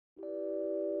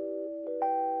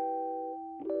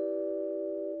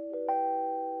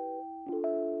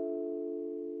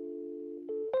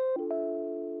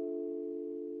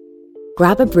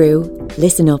Grab a brew,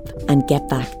 listen up, and get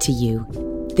back to you.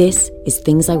 This is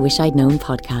Things I Wish I'd Known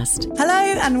podcast. Hello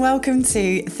and welcome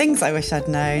to Things I Wish I'd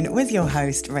Known with your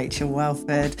host, Rachel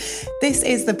Welford. This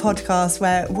is the podcast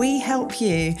where we help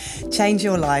you change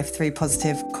your life through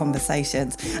positive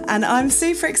conversations. And I'm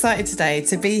super excited today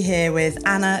to be here with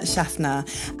Anna Schaffner.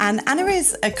 And Anna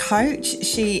is a coach,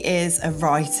 she is a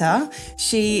writer,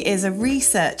 she is a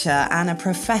researcher and a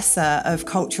professor of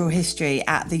cultural history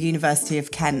at the University of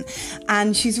Kent.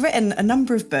 And she's written a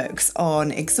number of books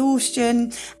on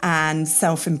exhaustion and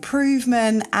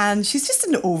self-improvement, and she's just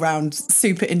an all-round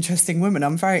super interesting woman.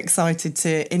 I'm very excited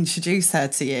to introduce her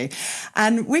to you.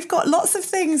 And we've got lots of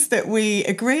things that we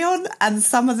agree on and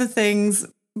some of the things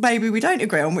maybe we don't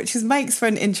agree on, which makes for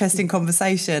an interesting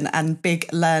conversation and big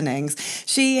learnings.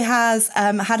 She has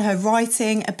had her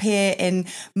writing appear in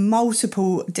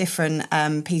multiple different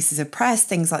pieces of press,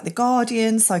 things like The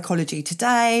Guardian, Psychology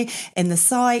Today, in the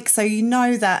Psych. So you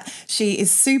know that she is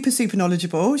super, super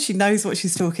knowledgeable. She knows what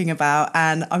she's talking about.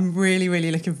 And I'm really,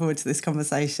 really looking forward to this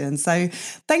conversation. So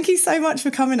thank you so much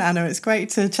for coming, Anna. It's great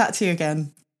to chat to you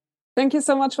again. Thank you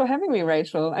so much for having me,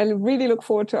 Rachel. I really look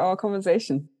forward to our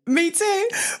conversation. Me too.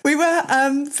 We were,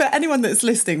 for anyone that's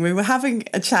listening, we were having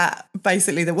a chat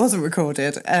basically that wasn't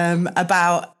recorded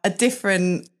about a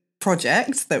different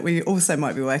project that we also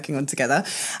might be working on together.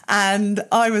 And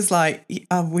I was like,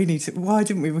 why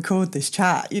didn't we record this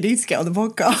chat? You need to get on the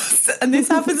podcast. And this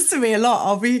happens to me a lot.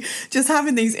 I'll be just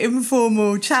having these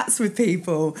informal chats with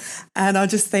people and I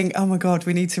just think, oh my God,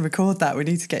 we need to record that. We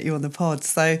need to get you on the pod.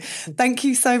 So thank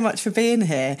you so much for being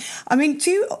here. I mean,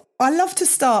 I love to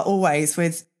start always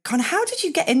with kind of how did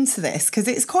you get into this? Because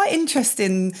it's quite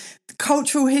interesting,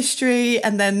 cultural history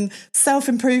and then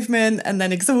self-improvement and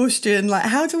then exhaustion. Like,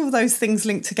 how do all those things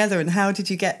link together and how did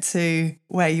you get to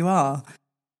where you are?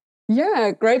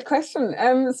 Yeah, great question.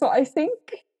 So I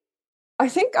think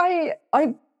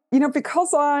I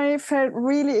because I felt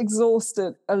really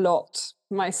exhausted a lot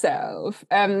myself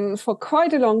for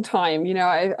quite a long time.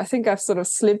 I think I've sort of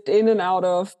slipped in and out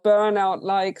of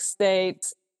burnout-like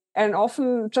states, and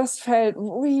often just felt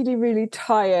really, really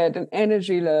tired and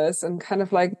energyless and kind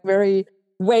of like very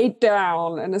weighed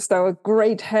down, and as though a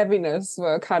great heaviness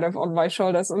were kind of on my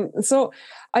shoulders. And so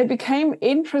I became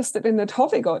interested in the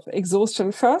topic of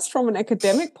exhaustion, first from an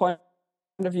academic point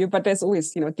of view, but there's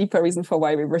always, deeper reason for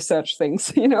why we research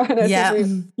things, and I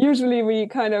think we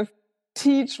kind of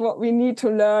teach what we need to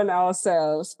learn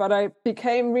ourselves. But I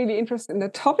became really interested in the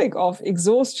topic of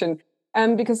exhaustion.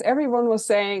 Because everyone was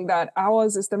saying that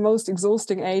ours is the most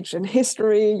exhausting age in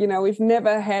history. We've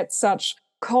never had such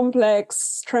complex,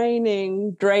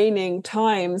 straining, draining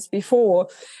times before.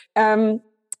 And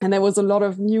there was a lot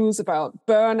of news about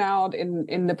burnout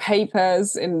in the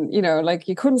papers. And, like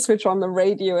you couldn't switch on the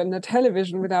radio and the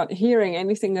television without hearing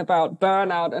anything about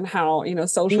burnout and how,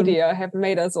 social media have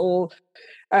made us all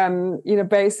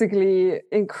basically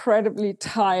incredibly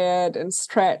tired and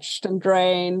stretched and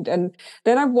drained. And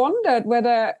then I wondered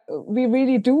whether we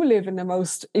really do live in the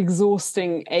most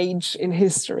exhausting age in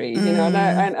history,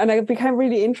 and I became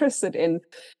really interested in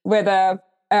whether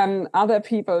other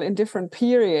people in different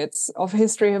periods of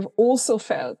history have also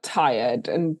felt tired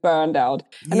and burned out.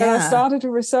 And then I started to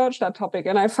research that topic,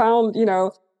 and I found,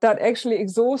 that actually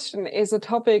exhaustion is a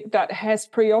topic that has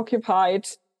preoccupied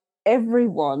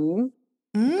everyone,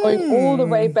 going all the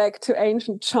way back to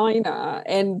ancient China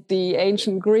and the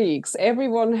ancient Greeks.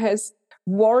 Everyone has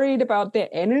worried about their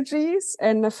energies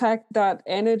and the fact that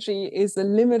energy is a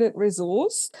limited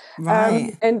resource.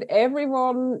 Right. And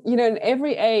everyone, in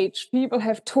every age, people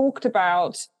have talked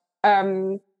about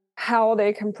how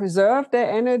they can preserve their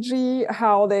energy,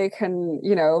 how they can,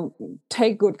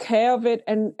 take good care of it.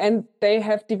 And they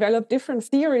have developed different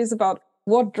theories about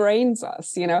what drains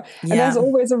us, And there's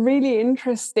always a really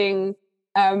interesting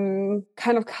kind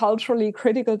of culturally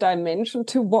critical dimension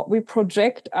to what we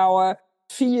project our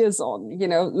fears on,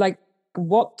 like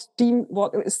what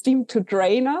is deemed to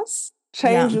drain us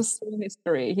changes through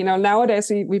history.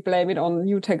 Nowadays we blame it on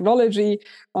new technology,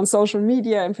 on social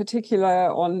media in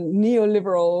particular, on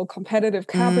neoliberal competitive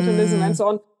capitalism and so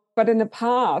on. But in the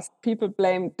past, people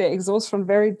blamed their exhaustion on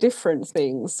very different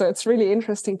things. So it's really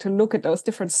interesting to look at those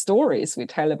different stories we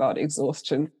tell about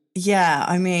exhaustion. Yeah,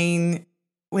 I mean,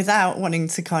 without wanting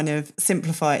to kind of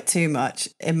simplify it too much,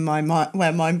 in my mind,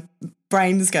 where my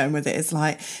brain's going with it is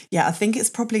like, I think it's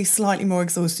probably slightly more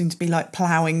exhausting to be like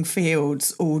ploughing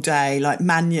fields all day, like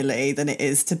manually, than it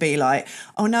is to be like,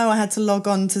 oh no, I had to log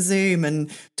on to Zoom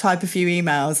and type a few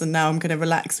emails and now I'm going to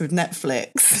relax with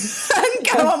Netflix and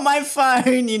go on my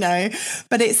phone,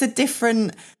 But it's a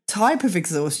different type of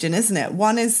exhaustion, isn't it?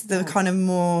 One is the kind of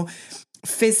more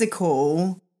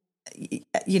physical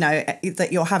you know,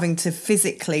 that you're having to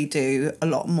physically do a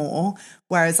lot more.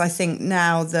 Whereas I think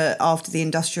now that after the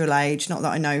industrial age, not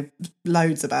that I know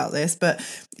loads about this, but,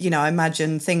 you know, I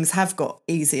imagine things have got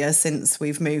easier since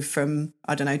we've moved from,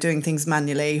 I don't know, doing things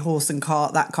manually, horse and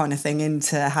cart, that kind of thing,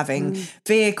 into having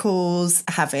vehicles,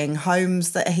 having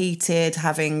homes that are heated,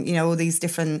 having, you know, all these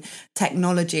different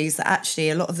technologies that actually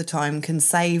a lot of the time can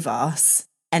save us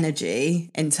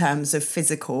energy in terms of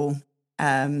physical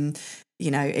you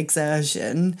know,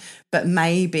 exertion, but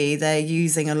maybe they're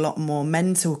using a lot more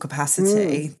mental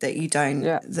capacity that you don't,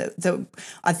 that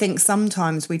I think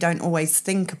sometimes we don't always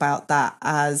think about that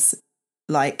as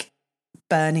like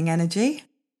burning energy.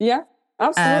 Yeah,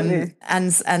 absolutely.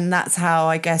 And that's how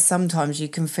I guess sometimes you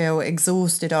can feel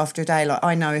exhausted after a day. Like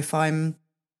I know if I'm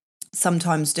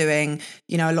sometimes doing,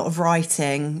 you know, a lot of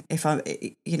writing, if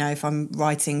I'm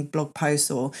writing blog posts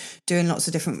or doing lots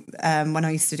of different when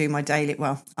I used to do my daily,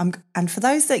 and for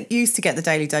those that used to get the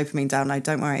daily dopamine download,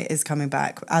 don't worry, it is coming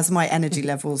back as my energy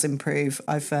levels improve.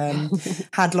 I've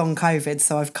had long COVID,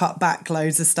 so I've cut back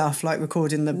loads of stuff like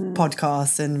recording the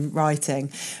podcast and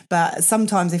writing, but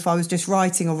sometimes if I was just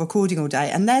writing or recording all day,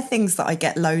 and they're things that I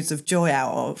get loads of joy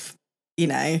out of, you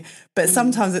know, but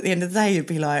sometimes at the end of the day you'd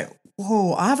be like,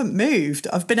 whoa, I haven't moved.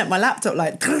 I've been at my laptop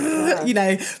like, you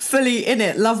know, fully in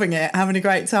it, loving it, having a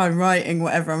great time writing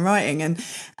whatever I'm writing,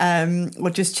 and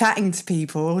or just chatting to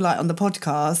people like on the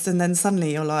podcast, and then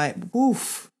suddenly you're like,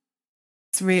 woof,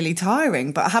 it's really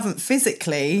tiring, but I haven't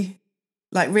physically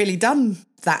like really done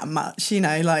that much, you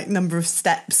know, like number of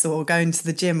steps or going to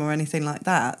the gym or anything like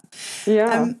that.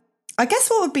 Yeah. I guess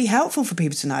what would be helpful for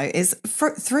people to know is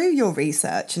through your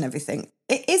research and everything,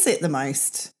 is it the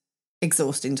most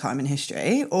exhausting time in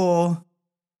history, or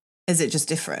is it just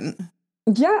different?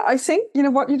 Yeah, I think, you know,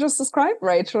 what you just described,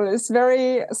 Rachel, is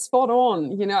very spot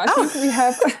on. You know, I think we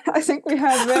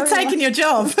have very I'm taking your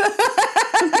job.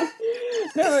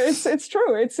 No, it's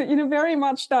true. It's, you know, very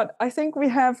much that. I think we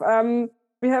have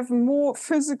more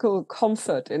physical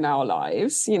comfort in our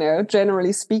lives, you know,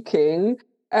 generally speaking.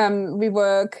 We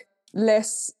work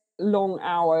less long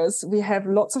hours. We have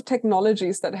lots of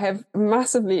technologies that have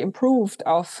massively improved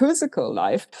our physical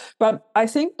life. But I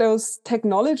think those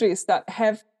technologies that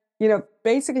have, you know,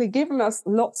 basically given us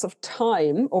lots of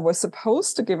time, or were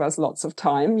supposed to give us lots of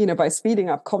time, you know, by speeding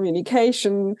up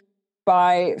communication,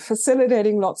 by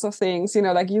facilitating lots of things, you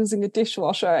know, like using a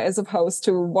dishwasher as opposed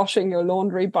to washing your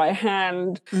laundry by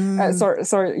hand.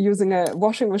 Using a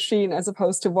washing machine as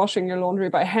opposed to washing your laundry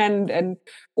by hand, and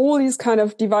all these kind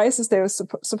of devices. They are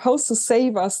supposed to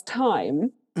save us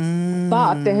time,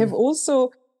 but they have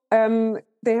also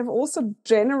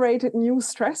generated new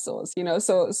stressors, you know.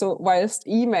 So whilst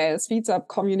email speeds up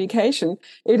communication,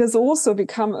 it has also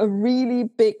become a really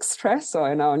big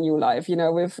stressor in our new life, you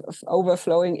know, with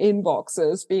overflowing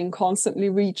inboxes, being constantly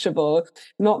reachable,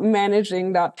 not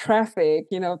managing that traffic,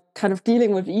 you know. Kind of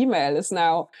dealing with email is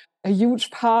now a huge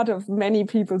part of many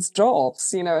people's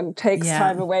jobs, you know, and takes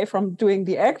time away from doing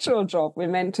the actual job we're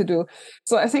meant to do.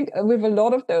 So I think with a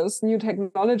lot of those new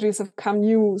technologies have come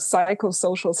new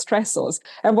psychosocial stressors.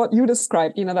 And what you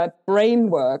described, you know, that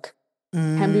brain work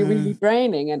can be really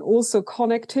draining, and also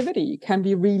connectivity can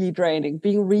be really draining.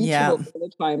 Being reachable all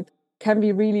the time can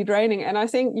be really draining. And I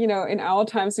think, you know, in our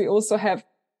times, we also have,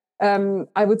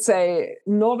 I would say,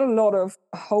 not a lot of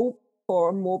hope for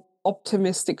a more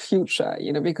optimistic future,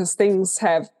 you know, because things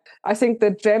have, I think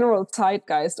the general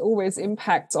zeitgeist always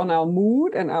impacts on our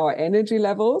mood and our energy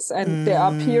levels. And there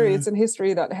are periods in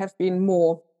history that have been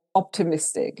more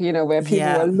optimistic, you know, where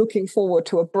people were looking forward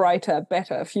to a brighter,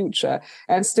 better future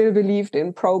and still believed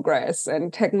in progress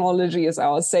and technology is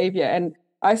our savior. And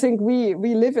I think we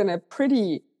live in a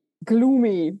pretty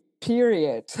gloomy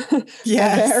period for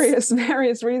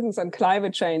various reasons, and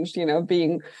climate change, you know,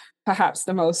 being perhaps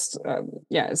the most,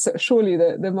 surely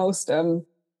the most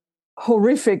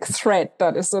horrific threat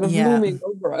that is sort of looming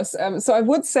over us. So I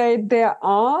would say there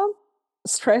are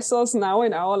stressors now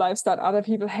in our lives that other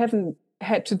people haven't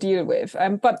had to deal with.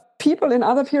 But people in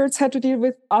other periods had to deal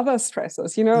with other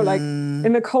stressors, you know, like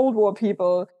in the Cold War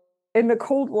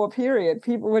period,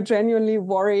 people were genuinely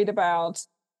worried about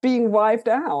being wiped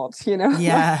out, you know,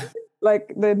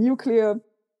 like the nuclear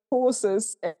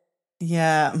forces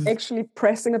actually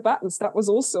pressing the buttons. That was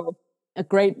also a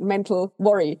great mental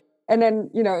worry. And then,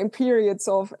 you know, in periods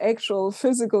of actual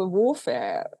physical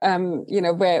warfare, you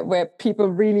know, where people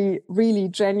really, really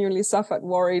genuinely suffered,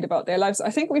 worried about their lives.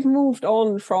 I think we've moved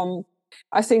on from,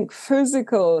 I think,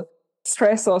 physical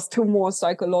stressors to more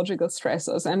psychological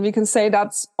stressors. And we can say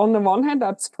that's, on the one hand,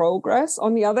 that's progress.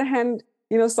 On the other hand,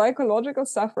 you know, psychological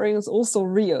suffering is also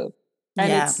real.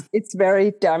 And it's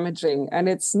very damaging. And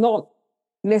it's not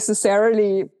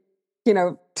necessarily,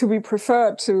 to be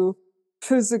preferred to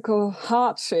physical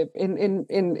hardship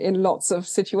in lots of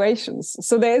situations.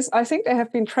 So I think there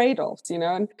have been trade-offs,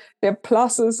 and there are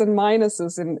pluses and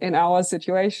minuses in our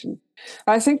situation.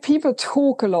 I think people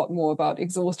talk a lot more about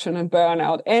exhaustion and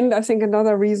burnout. And I think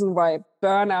another reason why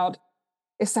burnout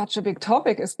is such a big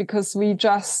topic is because we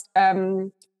just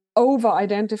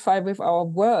over-identify with our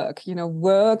work.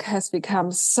 Work has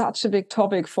become such a big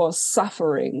topic for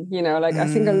suffering. I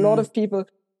think a lot of people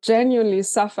genuinely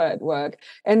suffer at work,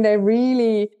 and they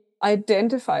really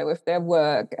identify with their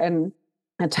work and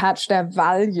attach their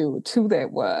value to their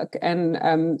work. And,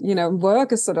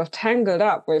 work is sort of tangled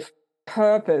up with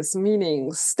purpose,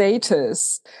 meaning,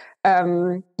 status,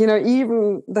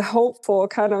 even the hope for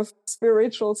kind of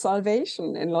spiritual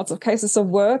salvation in lots of cases. So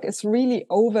work is really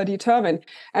overdetermined.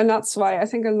 And that's why I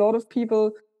think a lot of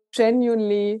people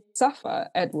genuinely suffer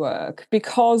at work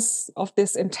because of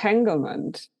this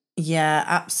entanglement. Yeah,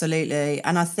 absolutely.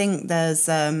 And I think there's,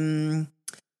 I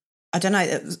don't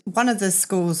know, one of the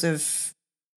schools of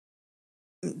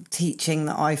teaching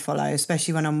that I follow,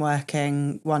 especially when I'm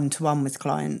working one-to-one with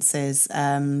clients, is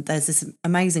there's this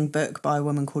amazing book by a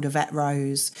woman called Yvette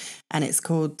Rose, and it's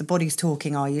called The Body's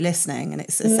Talking, Are You Listening? And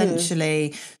it's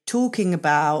essentially talking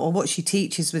about, or what she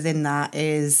teaches within that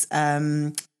is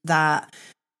that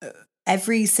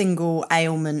every single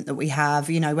ailment that we have,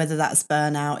 whether that's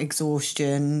burnout,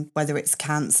 exhaustion, whether it's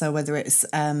cancer, whether it's,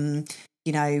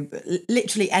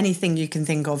 literally anything you can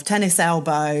think of, tennis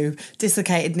elbow,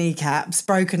 dislocated kneecaps,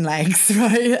 broken legs,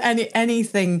 right?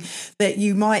 Anything that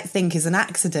you might think is an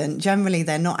accident, generally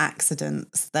they're not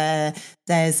accidents.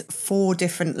 There's 4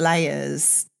 different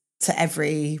layers to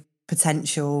every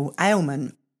potential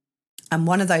ailment. And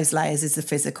one of those layers is the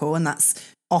physical, and that's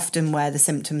often where the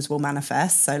symptoms will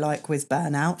manifest. So like with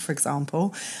burnout, for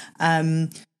example.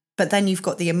 But then you've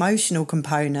got the emotional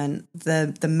component,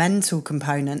 the mental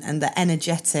component, and the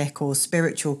energetic or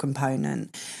spiritual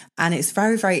component. And it's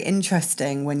very, very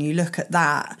interesting when you look at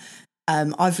that.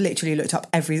 I've literally looked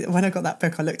up when I got that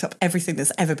book, I looked up everything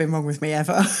that's ever been wrong with me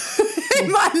ever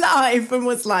in my life, and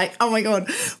was like, oh my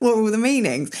God, what are all the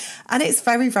meanings? And it's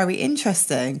very, very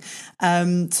interesting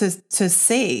to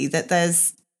see that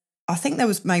I think there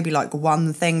was maybe like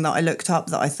one thing that I looked up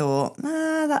that I thought,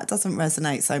 that doesn't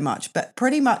resonate so much. But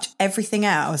pretty much everything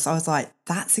else, I was like,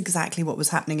 that's exactly what was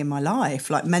happening in my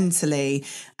life, like mentally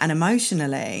and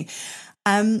emotionally.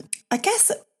 I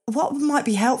guess what might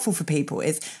be helpful for people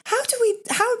is how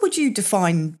would you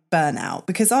define burnout?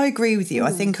 Because I agree with you.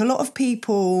 I think a lot of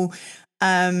people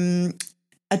are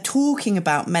talking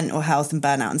about mental health and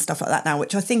burnout and stuff like that now,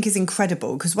 which I think is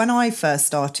incredible. Because when I first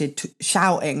started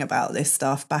shouting about this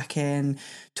stuff back in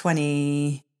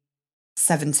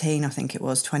 2017, I think it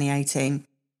was 2018,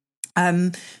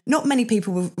 not many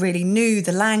people really knew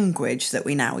the language that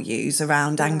we now use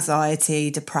around anxiety,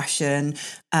 depression,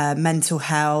 mental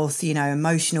health,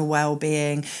 emotional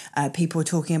well-being. People are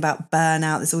talking about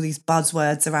burnout. There's all these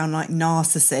buzzwords around like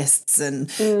narcissists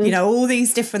and, all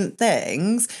these different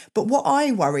things. But what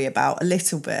I worry about a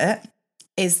little bit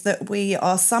is that we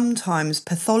are sometimes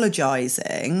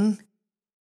pathologizing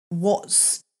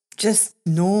what's just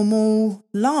normal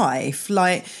life.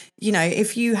 Like,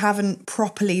 if you haven't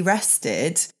properly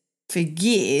rested for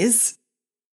years,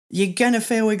 you're going to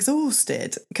feel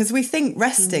exhausted, because we think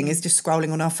resting is just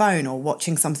scrolling on our phone or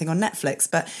watching something on Netflix.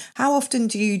 But how often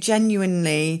do you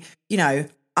genuinely,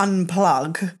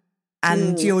 unplug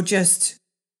and you're just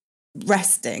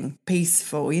resting,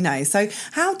 peaceful, So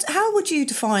how would you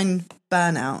define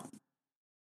burnout?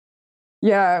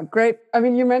 Yeah, great. I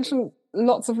mean, you mentioned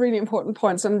lots of really important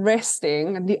points, and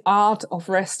resting and the art of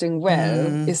resting well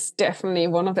is definitely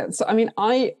one of them. So, I mean,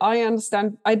 I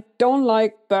understand. I don't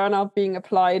like burnout being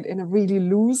applied in a really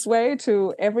loose way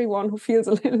to everyone who feels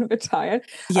a little bit tired.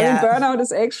 Yeah. I mean, burnout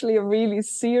is actually a really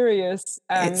serious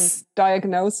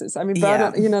diagnosis. I mean,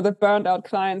 burnout, the burned out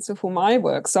clients with whom I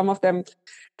work, some of them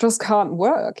just can't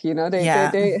work,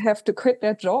 they have to quit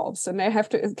their jobs, and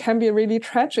it can be a really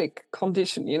tragic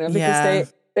condition,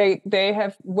 because they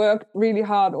have worked really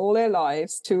hard all their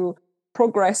lives to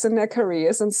progress in their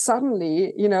careers, and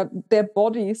suddenly, their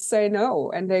bodies say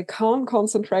no, and they can't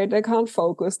concentrate, they can't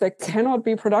focus, they cannot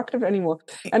be productive anymore.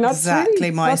 And that's exactly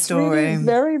my story. Really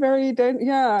very, very, you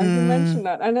mentioned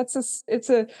that, and it's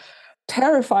a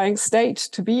terrifying state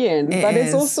to be in.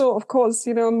 It's also, of course,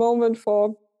 a moment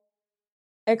for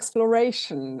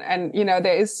exploration, and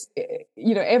there is,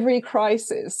 every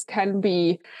crisis can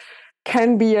be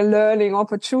a learning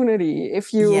opportunity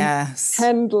if you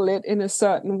handle it in a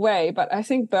certain way. But I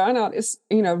think burnout is,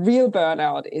 real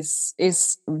burnout is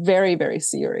very, very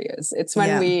serious. It's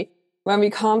when we when we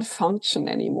can't function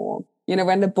anymore.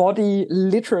 When the body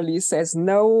literally says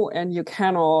no, and you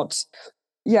cannot,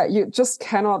 you just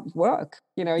cannot work.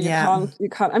 You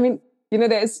can't. I mean,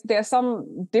 there are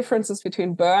some differences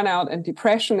between burnout and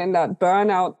depression, in that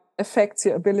burnout affects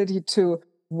your ability to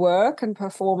work and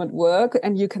perform at work,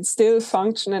 and you can still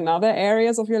function in other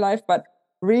areas of your life, but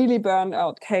really burned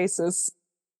out cases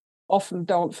often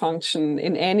don't function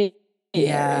in any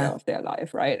area of their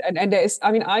life, right? And there is,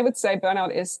 I mean, I would say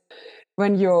burnout is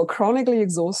when you're chronically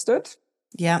exhausted,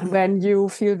 when you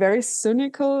feel very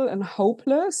cynical and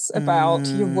hopeless about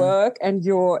your work and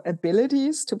your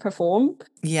abilities to perform,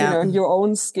 and your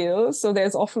own skills. So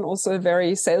there's often also a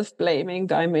very self-blaming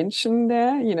dimension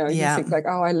there. You think like,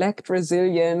 oh, I lacked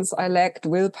resilience, I lacked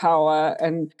willpower,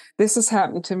 and this has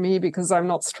happened to me because I'm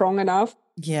not strong enough.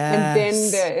 And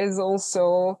then there is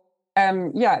also,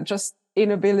 just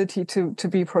inability to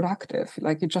be productive.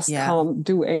 Like you just can't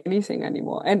do anything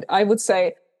anymore. And I would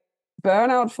say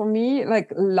burnout for me,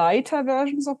 like lighter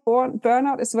versions of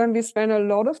burnout, is when we spend a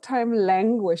lot of time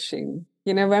languishing,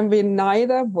 when we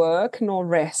neither work nor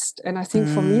rest. And I think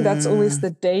for me, that's always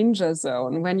the danger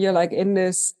zone, when you're like in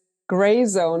this gray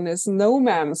zone, this no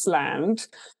man's land,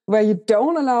 where you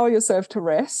don't allow yourself to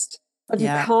rest, but you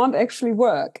can't actually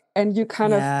work, and you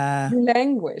kind of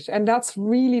languish. And that's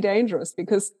really dangerous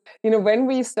because, when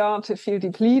we start to feel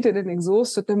depleted and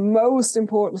exhausted, the most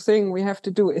important thing we have to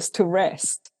do is to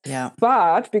rest.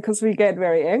 But because we get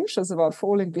very anxious about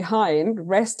falling behind,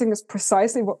 resting is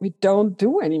precisely what we don't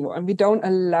do anymore, and we don't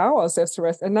allow ourselves to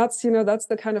rest. And that's, that's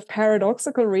the kind of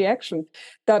paradoxical reaction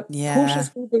that pushes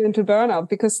people into burnout,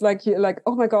 because you're like,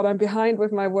 oh my God, I'm behind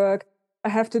with my work, I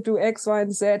have to do X, Y,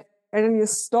 and Z. And then you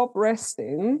stop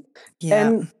resting,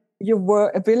 and your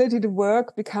ability to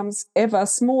work becomes ever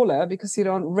smaller because you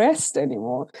don't rest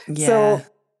anymore. So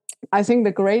I think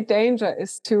the great danger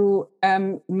is to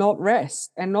not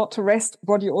rest, and not to rest,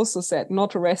 what you also said,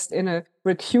 not to rest in a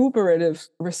recuperative,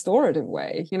 restorative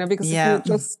way, because if you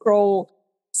just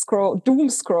doom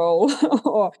scroll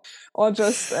or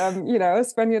just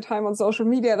spend your time on social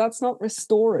media, that's not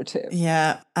restorative.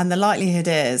 And the likelihood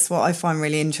is, what I find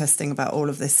really interesting about all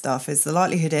of this stuff is, the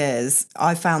likelihood is,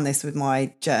 I found this with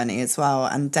my journey as well,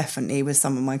 and definitely with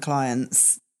some of my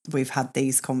clients, we've had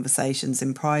these conversations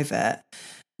in private,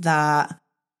 that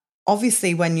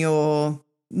obviously when you're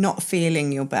not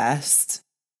feeling your best,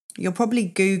 you're probably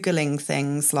Googling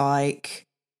things like,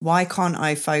 why can't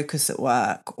I focus at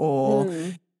work? Or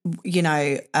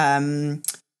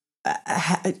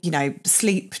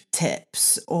sleep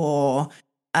tips, or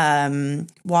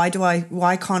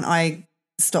why can't I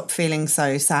stop feeling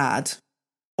so sad,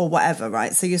 or whatever,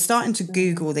 right? So you're starting to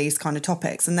Google these kind of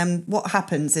topics, and then what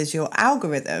happens is your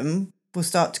algorithm will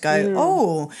start to go,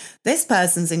 oh, this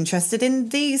person's interested in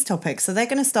these topics, so they're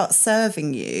going to start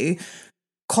serving you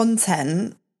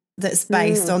content that's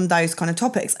based on those kind of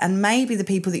topics. And maybe the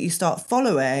people that you start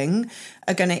following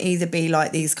are going to either be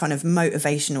like these kind of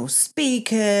motivational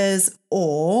speakers,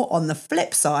 or on the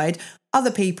flip side, other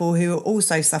people who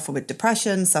also suffer with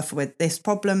depression, suffer with this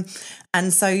problem.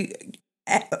 And so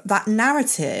that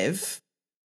narrative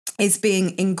is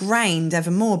being ingrained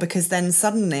ever more, because then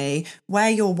suddenly,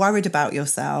 where you're worried about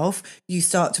yourself, you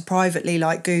start to privately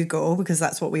like Google, because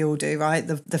that's what we all do, right?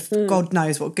 God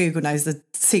knows what Google knows, the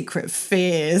secret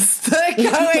fears that are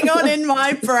going on in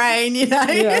my brain,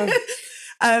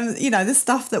 the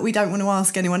stuff that we don't want to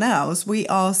ask anyone else, we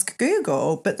ask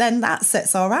Google, but then that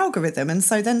sets our algorithm. And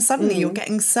so then suddenly you're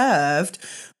getting served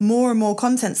more and more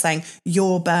content saying,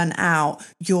 you're burnt out,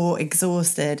 you're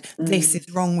exhausted, this is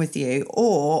wrong with you.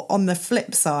 Or on the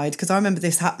flip side, because I remember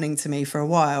this happening to me for a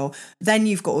while, then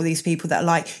you've got all these people that are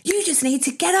like, you just need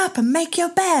to get up and make your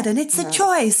bed, and it's a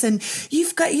choice, and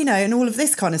you've got, and all of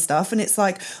this kind of stuff. And it's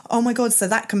like, oh my God, so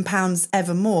that compounds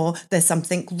ever more. There's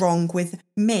something wrong with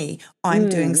me. I'm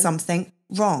doing something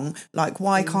wrong. Like,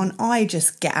 why can't I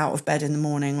just get out of bed in the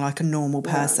morning like a normal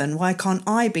person? Why can't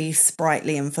I be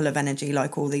sprightly and full of energy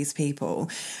like all these people?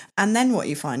 And then what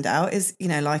you find out is,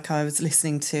 like I was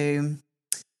listening to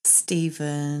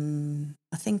Stephen,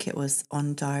 I think it was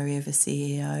on Diary of a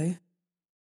CEO.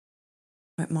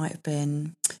 It might have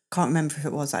been, can't remember if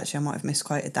it was actually, I might have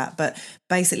misquoted that. But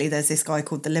basically there's this guy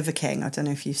called the Liver King. I don't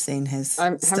know if you've seen his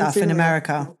stuff in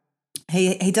America.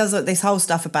 He does this whole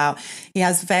stuff about, he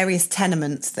has various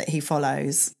tenements that he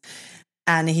follows,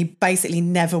 and he basically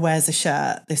never wears a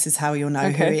shirt. This is how you'll know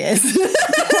who he is.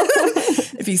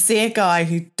 If you see a guy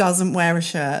who doesn't wear a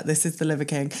shirt, this is the Liver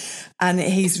King. And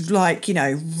he's like,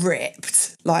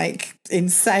 ripped, like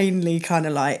insanely kind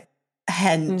of like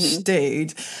hench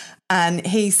dude. And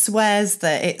he swears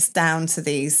that it's down to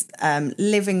these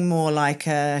living more like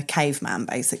a caveman,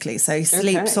 basically. So he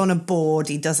sleeps on a board.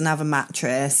 He doesn't have a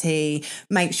mattress. He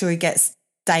makes sure he gets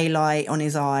daylight on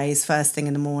his eyes first thing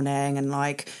in the morning, and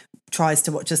like tries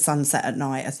to watch a sunset at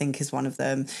night, I think is one of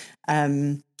them.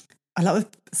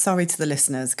 Sorry to the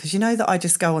listeners, because you know that I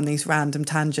just go on these random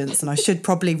tangents, and I should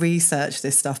probably research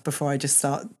this stuff before I just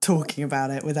start talking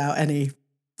about it without any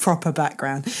proper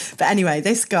background. But anyway,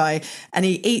 this guy, and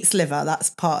he eats liver, that's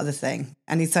part of the thing.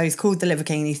 And so he's called the Liver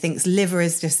King, and he thinks liver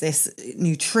is just this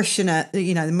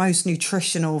the most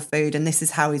nutritional food, and this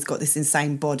is how he's got this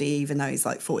insane body, even though he's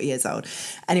like 40 years old.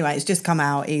 Anyway, it's just come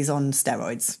out, he's on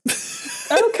steroids.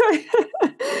 Okay.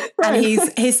 Right. And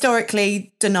he's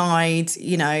historically denied,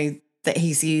 that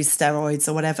he's used steroids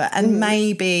or whatever. And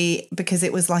maybe because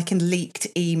it was like a leaked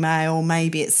email,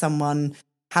 maybe it's someone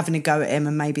having a go at him,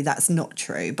 and maybe that's not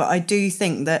true. But I do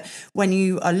think that when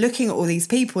you are looking at all these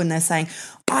people and they're saying,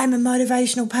 I'm a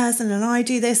motivational person and I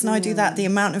do this and I do that, the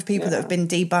amount of people that have been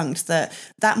debunked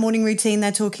that morning routine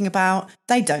they're talking about,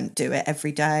 they don't do it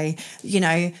every day.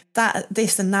 That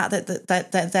this and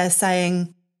that they're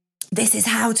saying, this is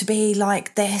how to be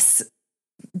like this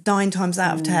 9 times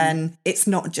out of 10. It's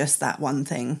not just that one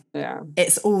thing. Yeah.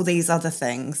 It's all these other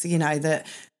things, that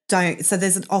don't. So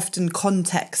there's often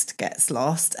context gets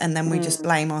lost, and then we just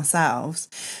blame ourselves.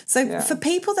 So for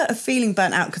people that are feeling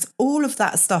burnt out, because all of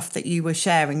that stuff that you were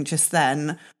sharing just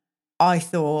then, I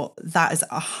thought that is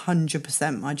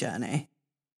 100% my journey.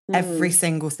 Every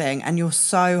single thing. And you're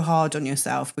so hard on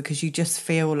yourself because you just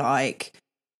feel like,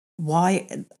 why,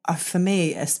 for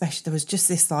me especially, there was just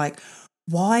this like,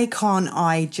 why can't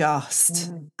I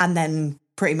just, and then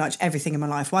pretty much everything in my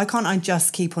life, why can't I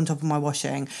just keep on top of my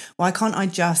washing? Why can't I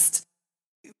just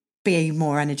be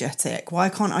more energetic? Why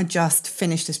can't I just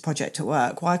finish this project at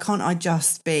work? Why can't I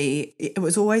just be, it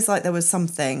was always like there was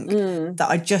something that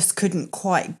I just couldn't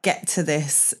quite get to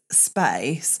this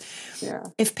space. Yeah.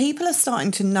 If people are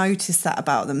starting to notice that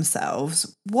about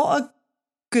themselves, what are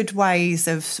good ways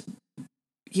of,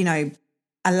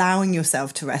 allowing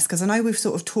yourself to rest? Because I know we've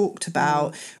sort of talked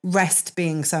about rest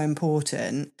being so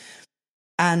important.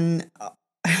 And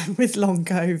with long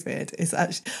COVID, it's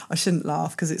actually, I shouldn't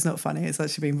laugh because it's not funny. It's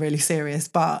actually been really serious.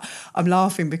 But I'm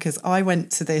laughing because I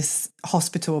went to this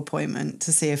hospital appointment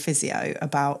to see a physio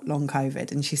about long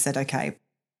COVID. And she said, okay,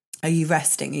 are you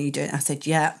resting? Are you doing? I said,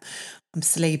 yeah, I'm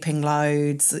sleeping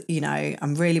loads.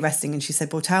 I'm really resting. And she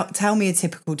said, well, tell me a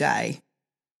typical day.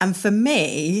 And for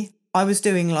me, I was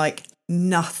doing like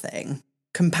nothing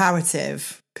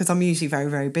comparative, because I'm usually very,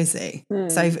 very busy.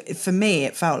 So for me,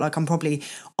 it felt like I'm probably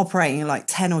operating like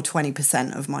 10 or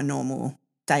 20% of my normal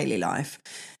daily life.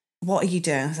 What are you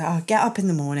doing? I said, I'll get up in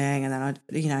the morning and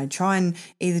then I try and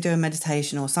either do a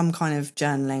meditation or some kind of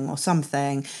journaling or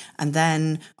something. And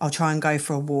then I'll try and go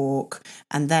for a walk,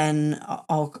 and then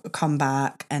I'll come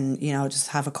back and, I'll just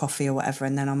have a coffee or whatever.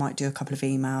 And then I might do a couple of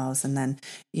emails, and then,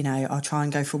 I'll try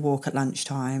and go for a walk at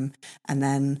lunchtime. And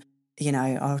then,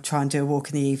 I'll try and do a walk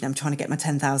in the evening. I'm trying to get my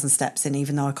 10,000 steps in,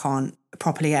 even though I can't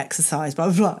properly exercise, blah,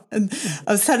 blah, blah. And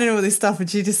I was telling her all this stuff, and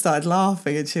she just started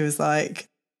laughing, and she was like,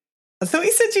 I thought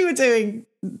you said you were doing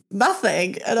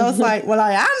nothing. And I was like, well,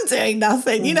 I am doing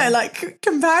nothing, like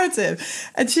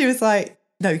comparative. And she was like,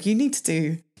 no, you need to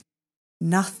do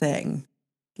nothing.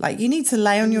 Like, you need to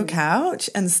lay on your couch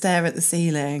and stare at the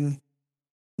ceiling.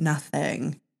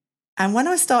 Nothing. And when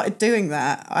I started doing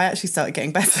that, I actually started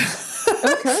getting better.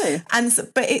 Okay.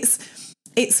 But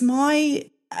it's my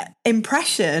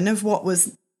impression of what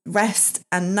was rest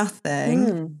and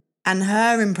nothing, and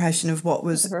her impression of what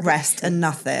was rest and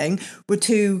nothing were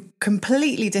two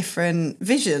completely different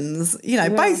visions.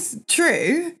 Both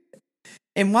true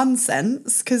in one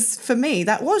sense, because for me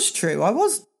that was true. I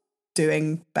was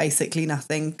doing basically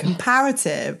nothing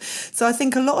comparative. So I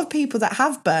think a lot of people that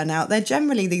have burnout, they're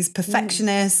generally these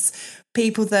perfectionists,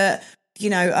 people that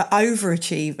are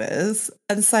overachievers.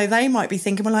 And so they might be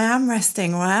thinking, well, I am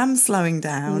resting or I am slowing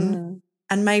down,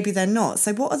 and maybe they're not.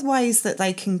 So what are the ways that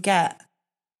they can get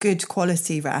good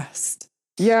quality rest?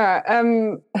 Yeah,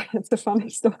 it's a funny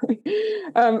story.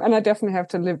 And I definitely have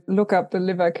to look up the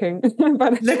Liver King.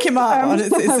 But look him up.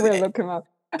 Honestly. I will look him up.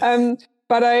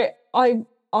 But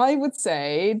I would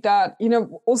say that,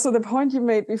 also the point you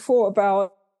made before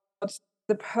about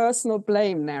the personal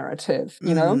blame narrative,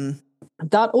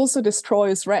 that also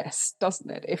destroys rest, doesn't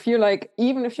it? If you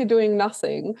even if you're doing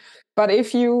nothing, but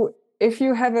if you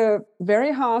have a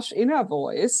very harsh inner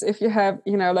voice, if you have,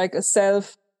 like a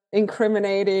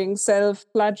self-incriminating,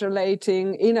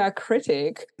 self-flagellating inner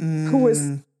critic who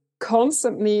is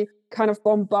constantly kind of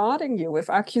bombarding you with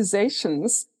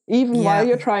accusations even while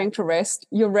you're trying to rest,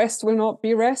 your rest will not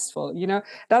be restful.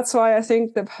 That's why I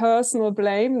think the personal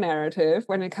blame narrative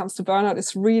when it comes to burnout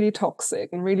is really toxic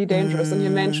and really dangerous. And you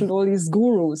mentioned all these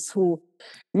gurus who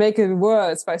make it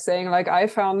worse by saying, like, I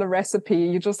found the recipe,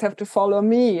 you just have to follow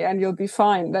me and you'll be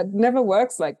fine. That never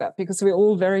works like that, because we're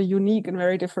all very unique and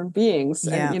very different beings.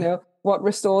 And, what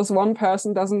restores one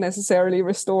person doesn't necessarily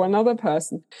restore another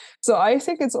person. So I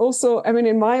think it's also,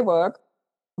 in my work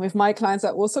with my clients, I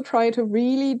also try to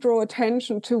really draw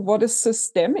attention to what is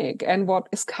systemic and what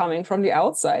is coming from the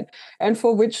outside, and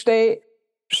for which they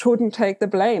shouldn't take the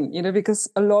blame, because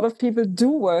a lot of people do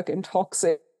work in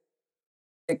toxic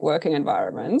working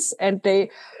environments, and they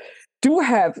do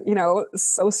have,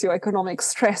 socioeconomic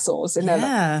stressors in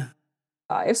their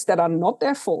lives that are not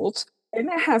their fault. And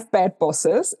they have bad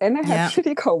bosses, and they have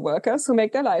shitty co-workers who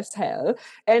make their lives hell.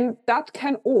 And that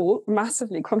can all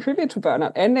massively contribute to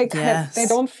burnout. And they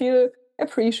don't feel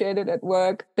appreciated at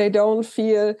work. They don't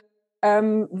feel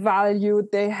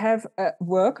valued. They have a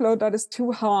workload that is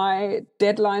too high,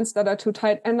 deadlines that are too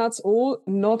tight. And that's all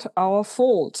not our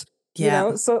fault.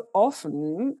 So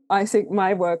often I think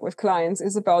my work with clients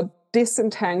is about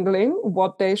disentangling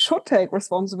what they should take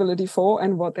responsibility for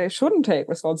and what they shouldn't take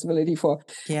responsibility for.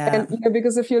 And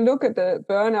because if you look at the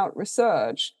burnout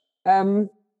research,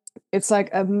 it's like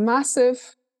a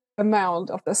massive amount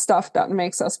of the stuff that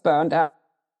makes us burned out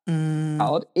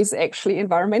is actually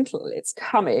environmental. It's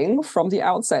coming from the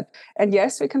outside. And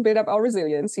yes, we can build up our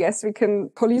resilience. Yes, we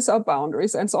can police our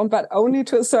boundaries and so on, but only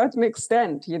to a certain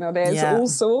extent. There's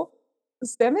also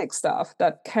systemic stuff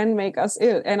that can make us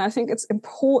ill. And I think it's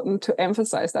important to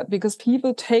emphasize that, because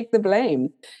people take the blame,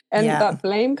 and that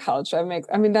blame culture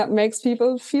makes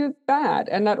people feel bad.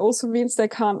 And that also means they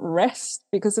can't rest,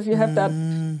 because if you have that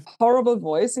horrible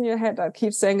voice in your head that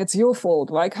keeps saying, it's your fault,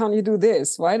 why can't you do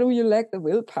this? Why do you lack the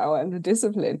willpower and the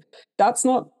discipline? That's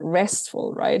not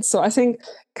restful, right? So I think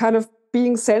kind of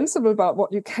being sensible about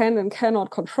what you can and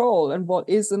cannot control, and what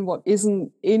is and what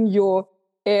isn't in your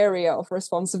area of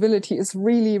responsibility is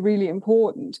really, really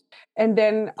important. And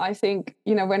then I think,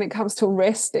 when it comes to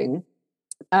resting,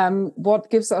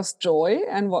 what gives us joy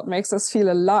and what makes us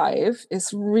feel alive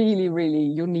is really, really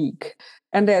unique.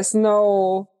 And there's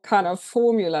no kind of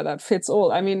formula that fits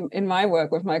all. In my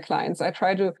work with my clients, I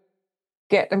try to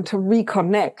get them to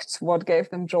reconnect what gave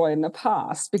them joy in the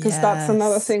past, because that's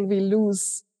another thing we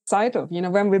lose sight of.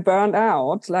 When we burned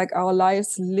out, like, our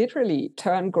lives literally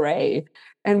turn gray,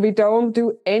 and we don't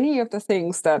do any of the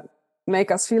things that make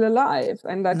us feel alive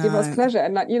and that give us pleasure.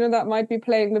 And that, that might be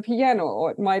playing the piano, or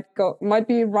it might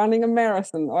be running a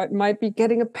marathon, or it might be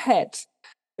getting a pet.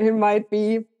 It might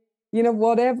be,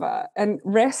 whatever. And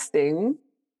resting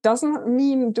doesn't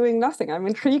mean doing nothing. I'm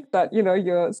intrigued that, your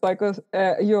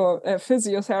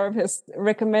physiotherapist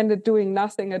recommended doing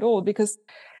nothing at all, because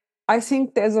I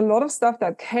think there's a lot of stuff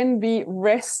that can be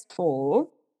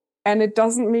restful, and it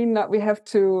doesn't mean that we have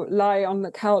to lie on the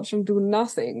couch and do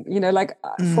nothing.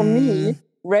 For me,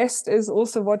 rest is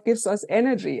also what gives us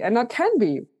energy. And that can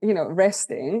be,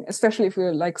 resting, especially if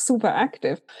we're like super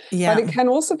active. But it can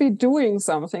also be doing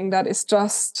something that is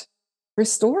just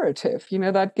restorative,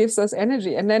 that gives us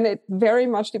energy. And then it very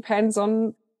much depends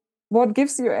on what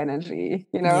gives you energy,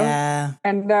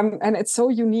 And it's so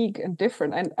unique and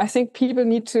different. And I think people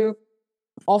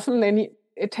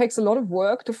it takes a lot of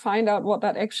work to find out what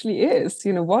that actually is.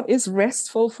 What is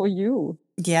restful for you?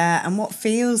 Yeah, and what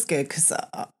feels good, because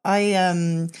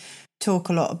I talk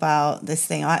a lot about this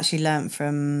thing. I actually learned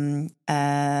from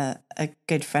a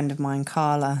good friend of mine,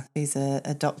 Carla, who's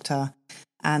a doctor,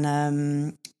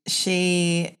 and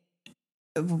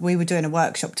we were doing a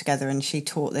workshop together, and she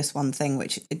taught this one thing,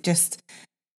 which just,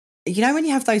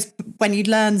 when you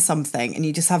learn something and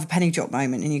you just have a penny drop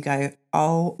moment and you go,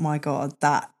 oh my God,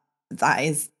 that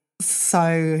is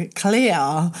so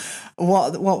clear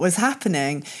what was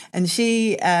happening. And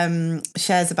she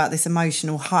shares about this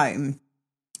emotional home,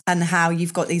 and how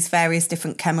you've got these various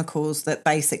different chemicals that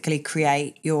basically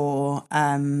create your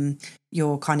kind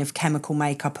of chemical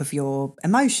makeup of your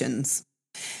emotions.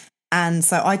 And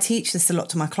so I teach this a lot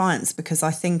to my clients, because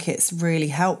I think it's really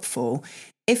helpful.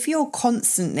 If you're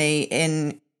constantly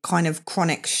in kind of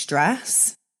chronic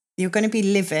stress, you're going to be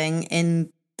living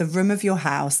in the room of your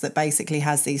house that basically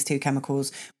has these two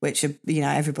chemicals, which are,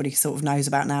 everybody sort of knows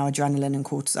about now, adrenaline and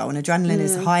cortisol. And adrenaline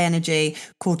is high energy,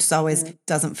 cortisol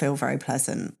doesn't feel very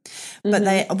pleasant.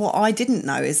 But what I didn't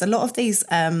know is a lot of these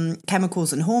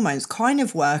chemicals and hormones kind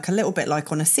of work a little bit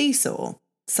like on a seesaw.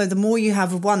 So the more you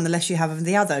have of one, the less you have of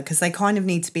the other, because they kind of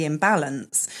need to be in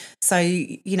balance. So,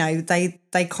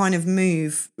 they kind of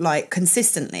move like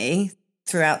consistently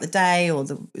throughout the day or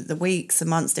the weeks, the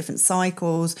months, different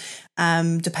cycles,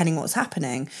 depending what's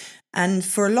happening. And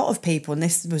for a lot of people, and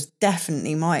this was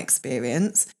definitely my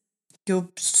experience, you're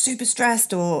super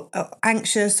stressed or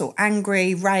anxious or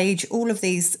angry, rage, all of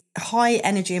these high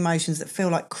energy emotions that feel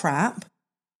like crap.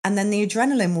 And then the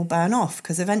adrenaline will burn off,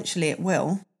 because eventually it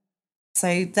will.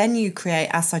 So then you create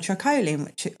acetylcholine,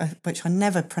 which I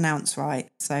never pronounce right.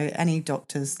 So any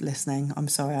doctors listening, I'm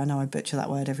sorry, I know I butcher that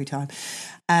word every time.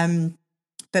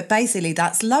 But basically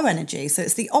that's low energy. So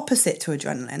it's the opposite to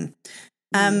adrenaline.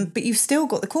 But you've still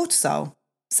got the cortisol.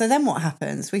 So then what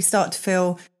happens? We start to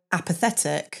feel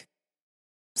apathetic,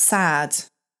 sad,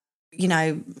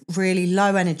 really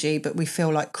low energy, but we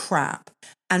feel like crap.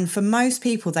 And for most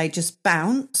people, they just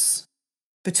bounce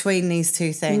between these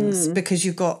two things, because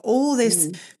you've got all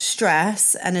this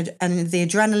stress and the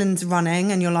adrenaline's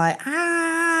running and you're like,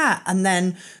 and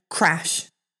then crash.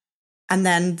 And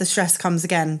then the stress comes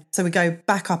again. So we go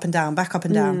back up and down, back up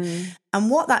and down.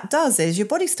 And what that does is your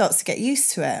body starts to get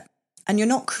used to it. And you're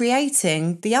not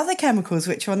creating the other chemicals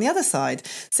which are on the other side.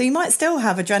 So you might still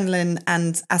have adrenaline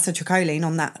and acetylcholine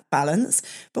on that balance.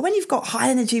 But when you've got high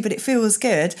energy, but it feels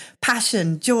good,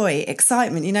 passion, joy,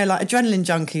 excitement, like adrenaline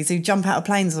junkies who jump out of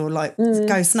planes or like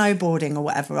go snowboarding or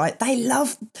whatever, right? They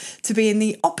love to be in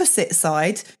the opposite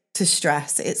side to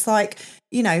stress. It's like,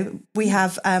 we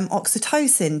have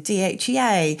oxytocin,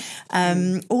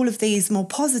 DHEA, all of these more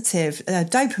positive,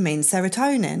 dopamine,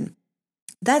 serotonin.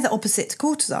 They're the opposite to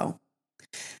cortisol.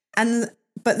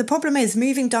 But the problem is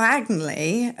moving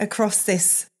diagonally across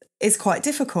this is quite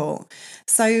difficult.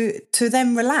 So to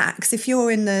then relax, if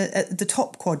you're in the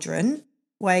top quadrant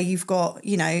where you've got,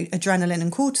 adrenaline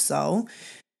and cortisol,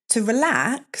 to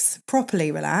relax, properly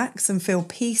relax and feel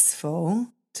peaceful,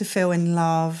 to feel in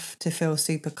love, to feel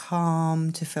super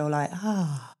calm, to feel like,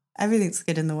 everything's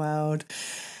good in the world.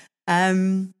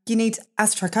 You need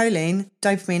acetylcholine,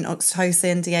 dopamine,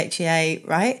 oxytocin, DHEA,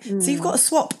 right? So you've got to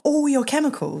swap all your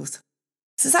chemicals.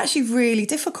 So it's actually really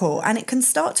difficult, and it can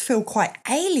start to feel quite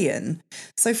alien.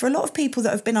 So for a lot of people that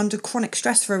have been under chronic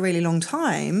stress for a really long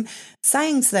time,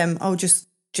 saying to them, just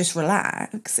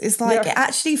relax, it's like it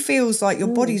actually feels like your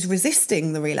body's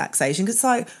resisting the relaxation, because it's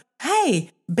like, hey,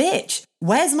 bitch,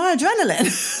 where's my adrenaline?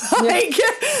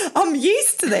 I'm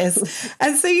used to this.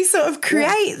 And so you sort of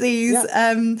create these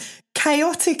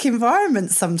chaotic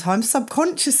environments sometimes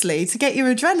subconsciously to get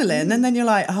your adrenaline. And then you're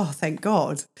like, oh, thank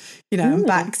God, I'm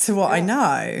back to what I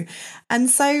know. And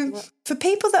so for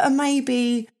people that are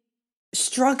maybe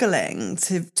struggling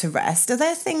to rest, are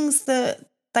there things that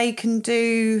they can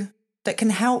do that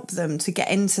can help them to get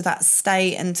into that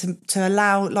state and to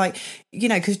allow,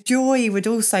 because joy would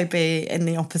also be in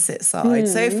the opposite side.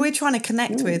 So if we're trying to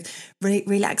connect with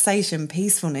relaxation,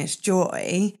 peacefulness,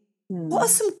 joy, what are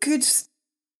some good,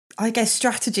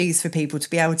 strategies for people to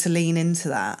be able to lean into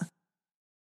that?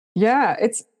 Yeah,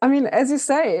 as you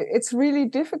say, it's really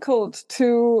difficult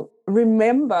to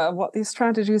remember what these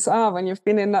strategies are when you've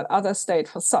been in that other state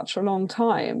for such a long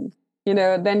time.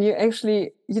 Then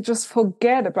you just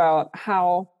forget about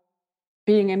how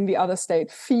being in the other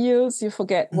state feels. You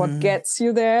forget what gets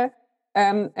you there.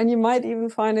 And you might even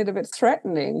find it a bit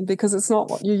threatening because it's not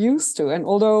what you're used to. And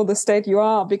although the state you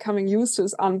are becoming used to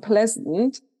is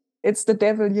unpleasant, it's the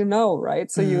devil,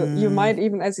 right? So you might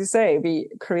even, as you say, be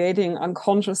creating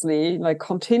unconsciously,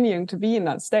 continuing to be in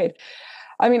that state.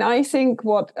 I think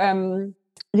what,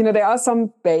 there are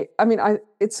some,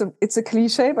 it's a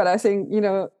cliche, but I think,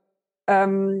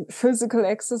 physical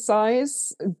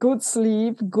exercise, good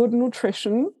sleep, good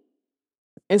nutrition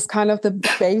is kind of the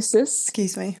basis.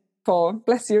 Excuse me.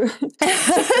 Bless you.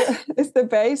 It's the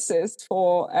basis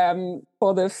for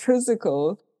the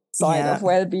physical side of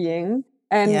well-being.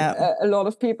 And a lot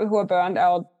of people who are burned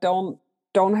out don't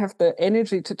have the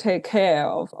energy to take care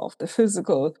of the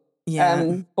physical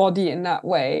body in that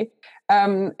way.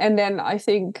 And then I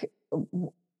think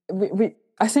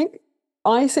I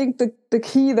think the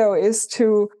key though is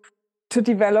to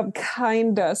develop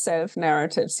kinder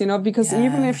self-narratives, because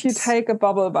even if you take a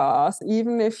bubble bath,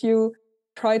 even if you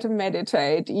try to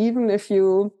meditate, even if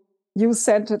you use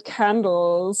scented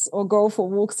candles or go for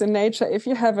walks in nature, if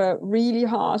you have a really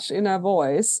harsh inner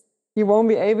voice, you won't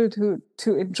be able to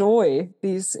enjoy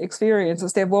these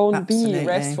experiences. They won't be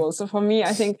restful. So for me,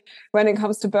 I think when it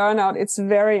comes to burnout, it's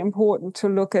very important to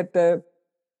look at the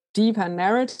deeper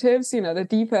narratives, the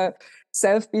deeper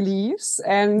self-beliefs,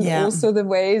 and also the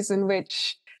ways in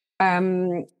which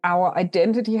our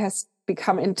identity has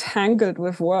become entangled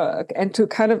with work, and to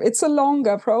it's a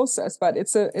longer process, but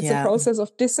it's a process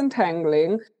of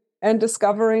disentangling and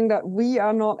discovering that we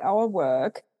are not our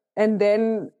work. And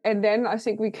then I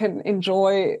think we can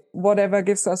enjoy whatever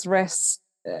gives us rest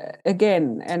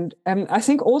again. And I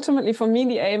think ultimately for me,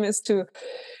 the aim is to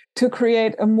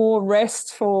create a more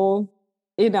restful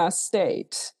inner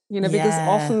state, because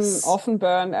Yes. often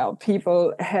burned out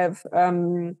people have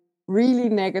really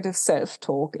negative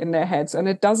self-talk in their heads, and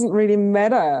it doesn't really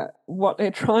matter what they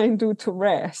try and do to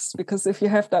rest, because if you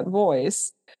have that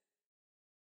voice,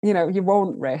 you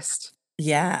won't rest.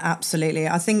 Yeah, absolutely.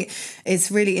 I think it's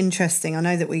really interesting. I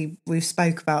know that we've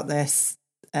spoke about this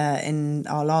in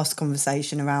our last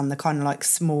conversation around the kind of like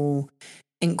small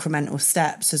incremental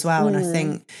steps as well. And I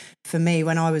think for me,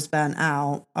 when I was burnt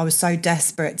out, I was so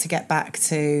desperate to get back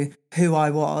to who I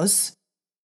was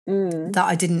that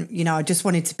I didn't, I just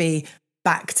wanted to be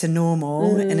back to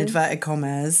normal in inverted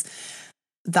commas,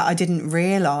 that I didn't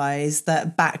realize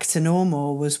that back to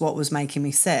normal was what was making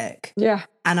me sick. Yeah.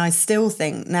 And I still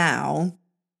think now,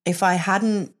 if I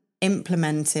hadn't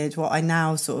implemented what I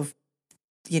now sort of,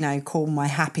 call my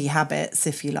happy habits,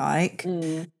 if you like,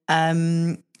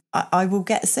 I will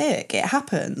get sick. It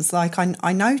happens. Like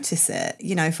I notice it.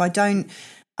 If I don't,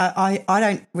 I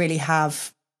don't really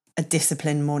have a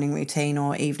disciplined morning routine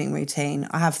or evening routine.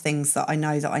 I have things that I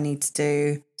know that I need to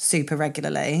do super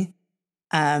regularly.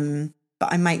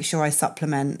 But I make sure I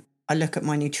supplement. I look at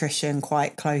my nutrition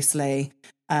quite closely.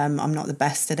 I'm not the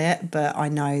best at it, but I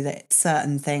know that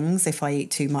certain things, if I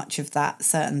eat too much of that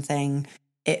certain thing,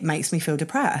 it makes me feel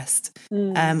depressed,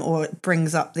 or it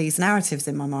brings up these narratives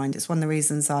in my mind. It's one of the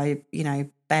reasons I,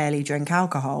 barely drink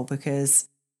alcohol, because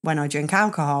when I drink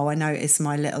alcohol, I notice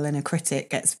my little inner critic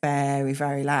gets very,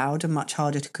 very loud and much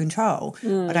harder to control.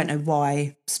 I don't know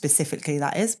why specifically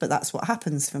that is, but that's what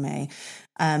happens for me.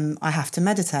 I have to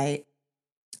meditate.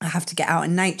 I have to get out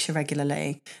in nature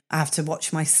regularly. I have to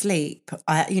watch my sleep.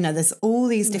 There's all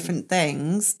these different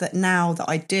things that now that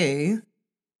I do.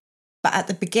 But at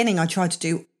the beginning, I tried to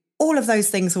do all of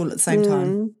those things all at the same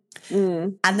time.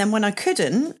 And then when I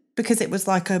couldn't, because it was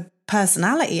like a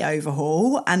personality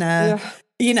overhaul and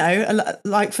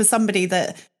like for somebody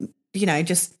that,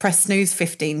 just pressed snooze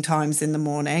 15 times in the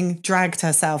morning, dragged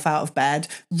herself out of bed,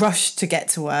 rushed to get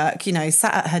to work,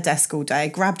 sat at her desk all day,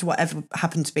 grabbed whatever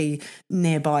happened to be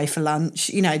nearby for lunch,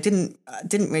 didn't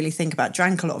really think about,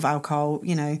 drank a lot of alcohol,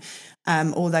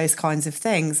 all those kinds of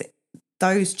things.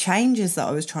 Those changes that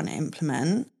I was trying to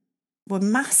implement were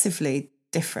massively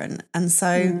different. And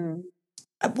so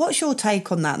what's your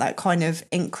take on that kind of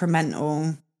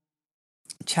incremental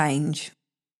change?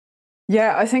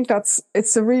 Yeah, I think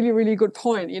it's a really, really good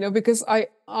point, because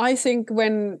I think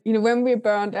when we're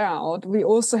burned out, we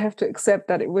also have to accept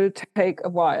that it will take a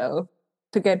while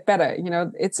to get better.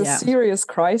 It's a serious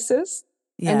crisis,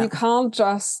 and you can't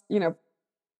just,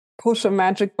 push a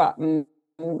magic button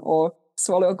or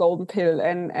swallow a golden pill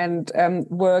and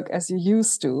work as you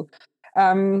used to.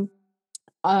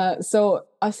 So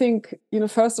I think,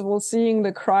 first of all, seeing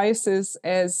the crisis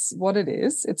as what it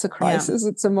is. It's a crisis.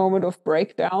 It's a moment of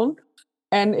breakdown.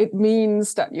 And it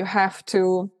means that you have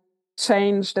to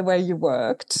change the way you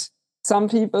worked. Some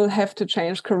people have to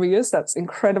change careers. That's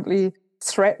incredibly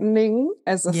threatening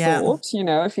as a thought.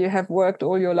 If you have worked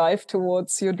all your life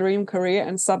towards your dream career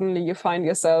and suddenly you find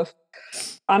yourself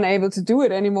unable to do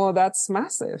it anymore, that's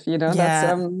massive.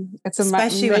 That's it's a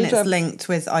especially major... when it's linked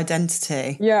with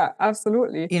identity. Yeah,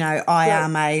 absolutely. I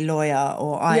am a lawyer,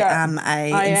 or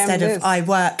I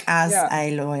work as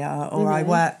a lawyer, or I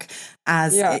work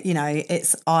as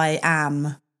it's I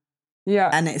am. Yeah.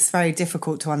 And it's very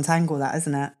difficult to untangle that,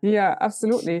 isn't it? Yeah,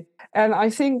 absolutely. And I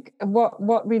think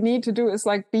what we need to do is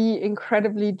like be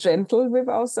incredibly gentle with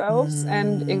ourselves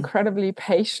and incredibly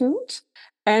patient,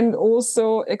 and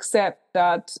also accept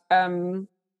that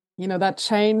that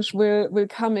change will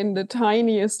come in the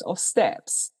tiniest of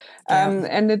steps.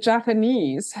 And the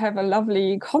Japanese have a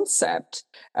lovely concept,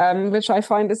 which I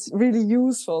find is really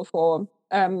useful for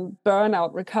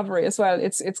burnout recovery as well.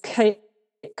 It's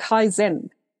Kaizen.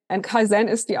 And Kaizen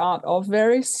is the art of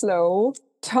very slow,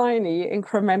 tiny,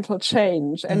 incremental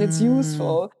change. And it's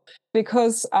useful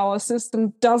because our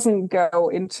system doesn't go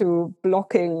into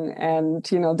blocking and,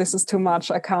 this is too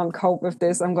much, I can't cope with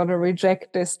this, I'm going to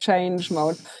reject this change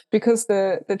mode, because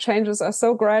the changes are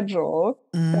so gradual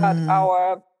that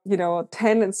our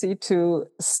tendency to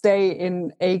stay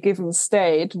in a given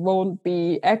state won't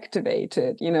be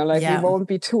activated, we won't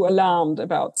be too alarmed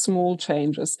about small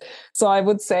changes. So I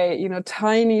would say,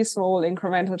 tiny, small,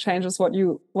 incremental changes, what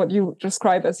you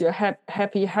describe as your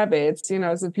happy habits,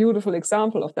 is a beautiful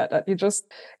example of that you just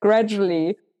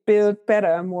gradually build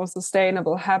better, more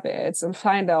sustainable habits and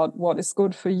find out what is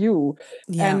good for you.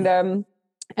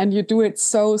 And you do it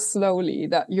so slowly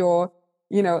that you're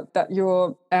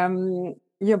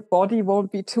your body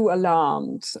won't be too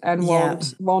alarmed and Yeah.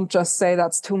 won't just say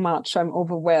that's too much, I'm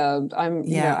overwhelmed,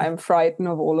 I'm frightened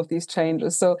of all of these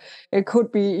changes. So it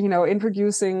could be,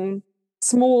 introducing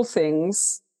small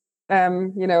things,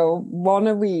 one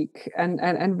a week,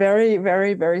 and very,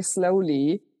 very, very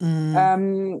slowly,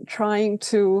 trying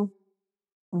to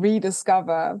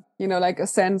rediscover, like a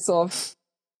sense of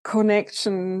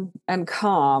connection and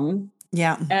calm.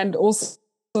 Yeah. And also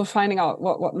finding out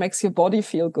what makes your body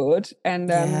feel good, and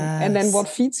then what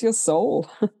feeds your soul.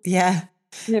 Yeah.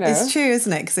 It's true,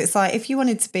 isn't it? Because it's like, if you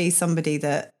wanted to be somebody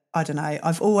that, I don't know,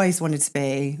 I've always wanted to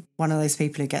be one of those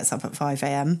people who gets up at 5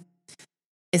 a.m.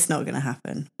 It's not going to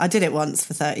happen. I did it once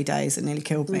for 30 days. It nearly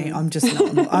killed me. I'm just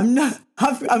not.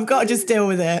 I've got to just deal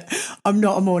with it. I'm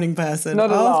not a morning person.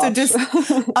 I'll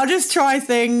just try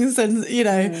things and,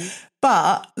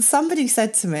 But somebody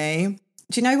said to me,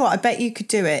 do you know what? I bet you could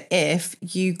do it if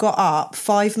you got up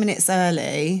 5 minutes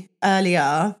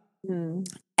earlier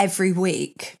every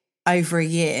week over a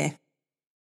year.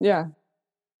 Yeah.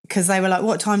 Because they were like,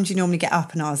 what time do you normally get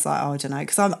up? And I was like, oh, I don't know.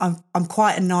 Because I'm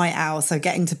quite a night owl, so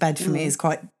getting to bed for me is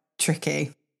quite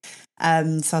tricky. So I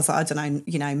was like, I don't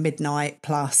know, midnight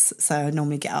plus. So I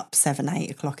normally get up 7,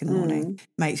 8 o'clock in the morning,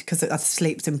 because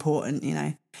sleep's important,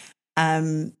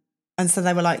 And so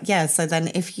they were like, yeah, so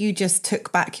then if you just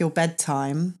took back your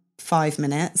bedtime 5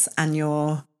 minutes and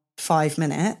your 5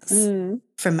 minutes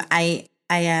from 8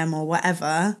 a.m. or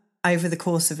whatever over the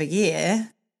course of a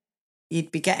year,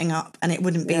 you'd be getting up, and it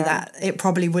wouldn't be that, it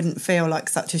probably wouldn't feel like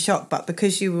such a shock. But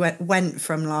because you went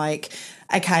from like,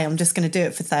 okay, I'm just going to do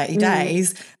it for 30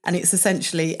 days, and it's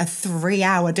essentially a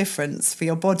 3-hour difference for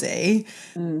your body,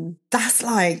 that's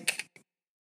like,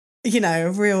 a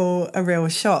real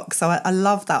shock. So I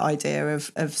love that idea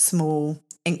of small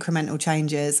incremental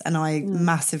changes, and I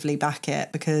massively back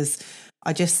it, because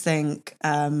I just think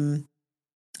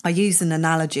I use an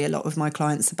analogy a lot with my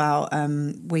clients about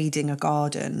weeding a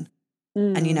garden.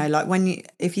 And,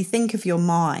 like if you think of your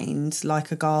mind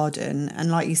like a garden, and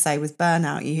like you say with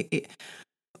burnout,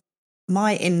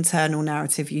 my internal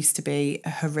narrative used to be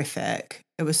horrific.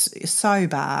 It was so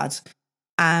bad.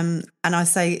 And I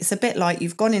say it's a bit like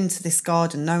you've gone into this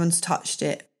garden, no one's touched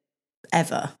it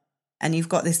ever. And you've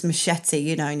got this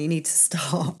machete, and you need to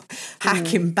start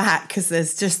hacking back, because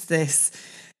there's just this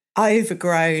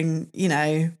overgrown,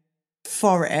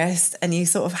 forest, and you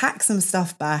sort of hack some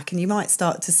stuff back, and you might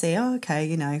start to see, oh,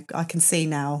 okay, I can see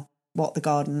now what the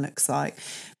garden looks like.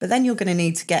 But then you're going to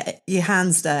need to get your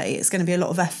hands dirty. It's going to be a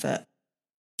lot of effort.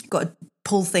 You've got to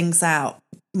pull things out,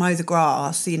 mow the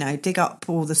grass, dig up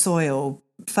all the soil,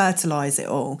 fertilise it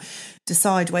all,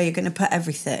 decide where you're going to put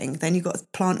everything. Then you've got to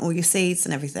plant all your seeds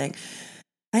and everything.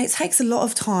 And it takes a lot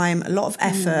of time, a lot of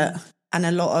effort, and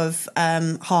a lot of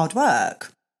hard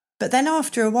work. But then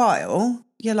after a while,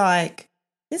 you're like,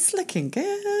 it's looking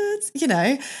good,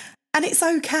 and it's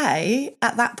okay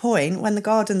at that point when the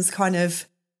garden's kind of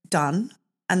done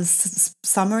and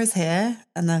summer is here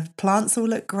and the plants all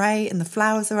look great and the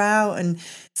flowers are out, and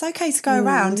it's okay to go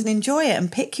around and enjoy it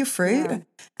and pick your fruit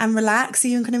and relax. So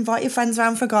you can invite your friends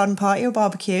around for a garden party or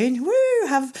barbecue and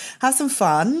have some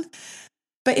fun.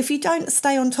 But if you don't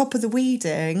stay on top of the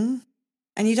weeding,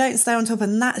 and you don't stay on top,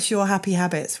 and that's your happy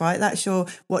habits, right? That's your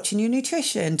watching your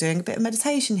nutrition, doing a bit of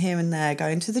meditation here and there,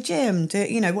 going to the gym,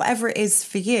 whatever it is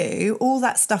for you, all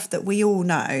that stuff that we all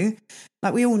know.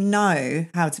 Like, we all know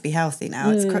how to be healthy now.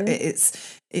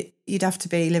 You'd have to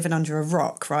be living under a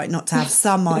rock, right? Not to have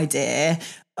some idea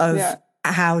of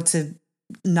how to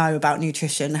know about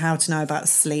nutrition, how to know about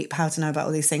sleep, how to know about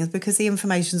all these things, because the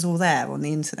information's all there on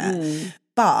the internet.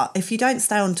 But if you don't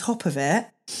stay on top of it,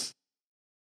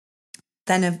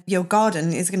 then your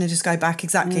garden is going to just go back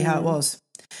exactly how it was.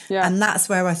 Yeah. And that's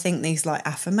where I think these like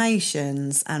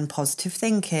affirmations and positive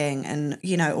thinking and,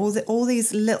 all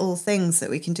these little things that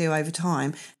we can do over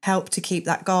time help to keep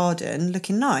that garden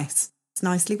looking nice. It's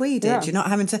nicely weeded. Yeah. You're not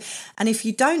having to. And if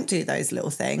you don't do those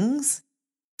little things,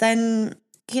 then,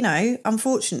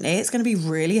 unfortunately, it's going to be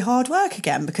really hard work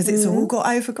again, because it's all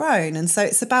got overgrown. And so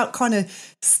it's about kind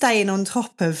of staying on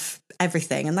top of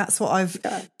everything. And that's what I've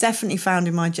definitely found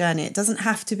in my journey. It doesn't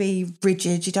have to be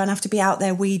rigid. You don't have to be out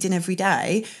there weeding every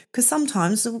day, because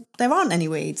sometimes there aren't any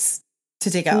weeds to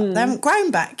dig up. They haven't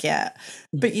grown back yet.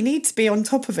 But you need to be on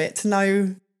top of it to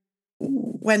know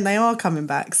when they are coming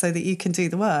back so that you can do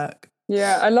the work.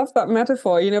 Yeah, I love that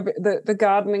metaphor, the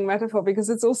gardening metaphor, because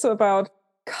it's also about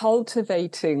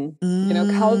cultivating,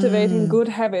 cultivating good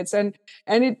habits, and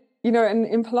it, and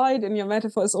implied in your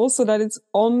metaphor is also that it's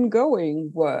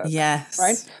ongoing work. Yes.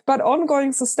 Right. But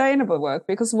ongoing sustainable work,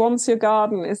 because once your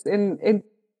garden is in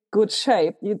good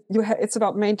shape, it's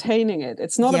about maintaining it.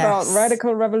 It's not about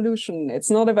radical revolution. It's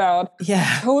not about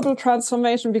total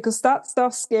transformation, because that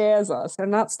stuff scares us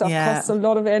and that stuff costs a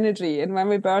lot of energy. And when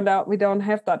we burned out, we don't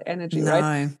have that energy,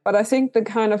 right? But I think the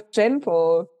kind of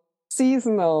gentle,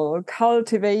 seasonal,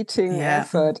 cultivating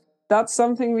effort, that's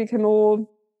something we can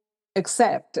all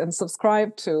accept and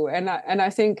subscribe to. And I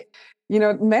think,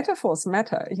 metaphors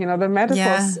matter. The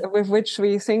metaphors with which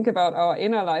we think about our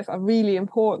inner life are really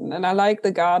important. And I like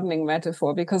the gardening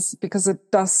metaphor because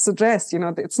it does suggest,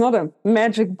 it's not a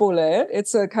magic bullet.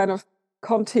 It's a kind of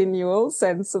continual,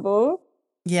 sensible,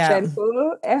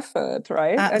 gentle effort,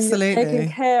 right? Absolutely. And you're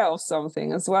taking care of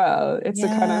something as well. It's a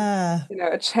kind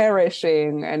of, a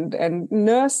cherishing and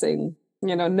nursing,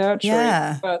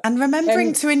 nurturing. And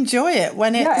remembering to enjoy it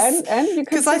when it's... and you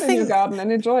can sit in your garden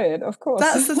and enjoy it, of course.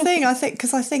 That's the thing, I think,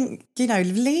 because I think,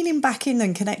 leaning back in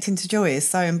and connecting to joy is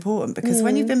so important, because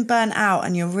when you've been burnt out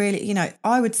and you're really,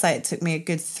 I would say it took me a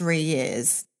good 3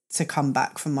 years to come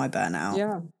back from my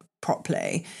burnout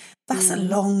properly. That's a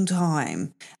long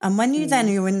time. And when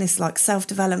you're in this like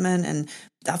self-development and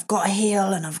I've got to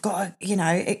heal and I've got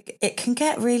to, it can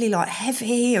get really like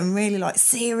heavy and really like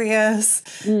serious.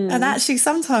 And actually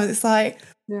sometimes it's like,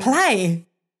 play,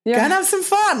 go and have some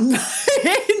fun,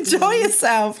 enjoy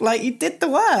yourself. Like, you did the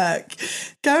work,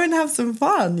 go and have some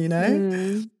fun,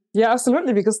 Yeah,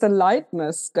 absolutely, because the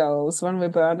lightness goes when we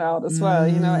burn out as well,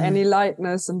 any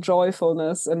lightness and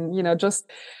joyfulness and, just,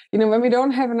 when we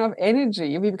don't have enough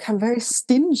energy, we become very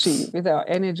stingy with our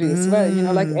energy as well.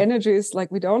 Like energy is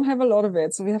like, we don't have a lot of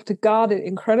it, so we have to guard it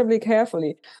incredibly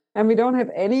carefully. And we don't have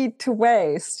any to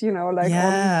waste,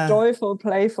 on joyful,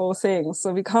 playful things.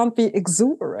 So we can't be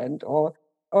exuberant or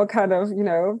kind of,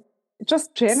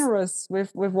 just generous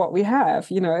with what we have.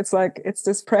 It's like, it's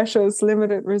this precious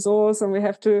limited resource, and we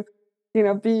have to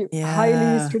be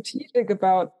highly strategic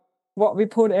about what we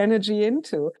put energy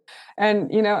into.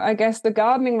 And I guess the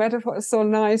gardening metaphor is so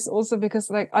nice also because,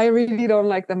 like, I really don't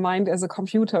like the mind as a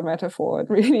computer metaphor. It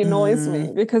really annoys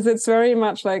me, because it's very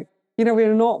much like,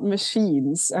 we're not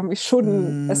machines, and we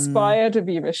shouldn't aspire to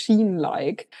be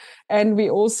machine-like. And we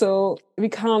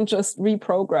can't just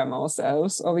reprogram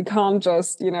ourselves, or we can't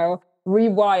just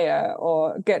rewire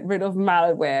or get rid of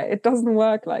malware. It doesn't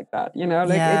work like that.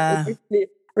 It really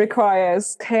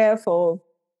requires careful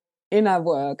inner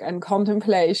work and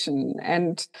contemplation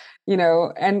and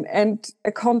and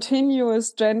a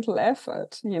continuous gentle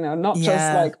effort, not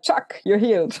just like, chuck, you're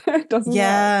healed. It doesn't work.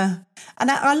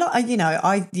 And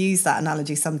I use that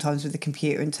analogy sometimes with the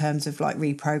computer in terms of like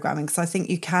reprogramming, because I think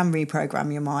you can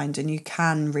reprogram your mind and you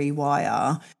can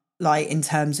rewire, like in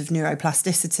terms of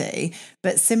neuroplasticity,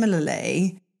 but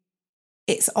similarly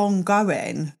it's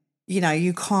ongoing.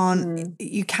 You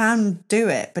can do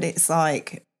it, but it's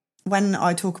like, when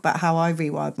I talk about how I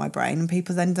rewired my brain, and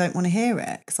people then don't want to hear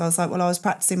it, because I was like, well, I was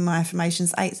practicing my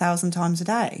affirmations 8,000 times a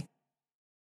day,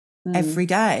 every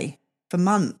day, for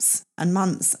months and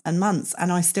months and months,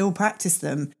 and I still practice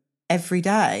them every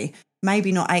day.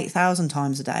 Maybe not 8,000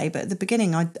 times a day, but at the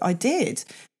beginning I did.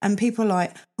 And people are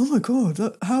like, oh my God,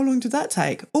 look, how long did that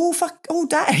take? All day.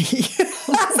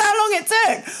 That's how long it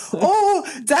took. All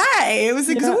day. It was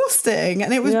exhausting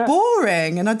and it was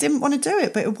boring, and I didn't want to do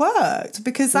it, but it worked,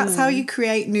 because that's how you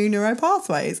create new neural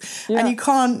pathways. And you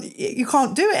can't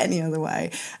do it any other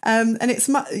way. And it's,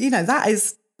 that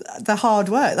is the hard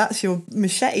work. That's your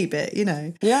machete bit,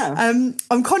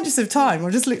 I'm conscious of time. I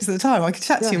just looked at the time. I could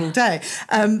chat to you all day,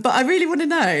 but I really want to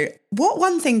know, what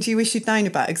one thing do you wish you'd known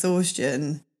about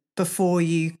exhaustion before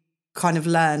you kind of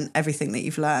learn everything that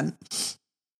you've learned?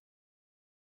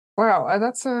 Wow,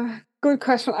 that's a good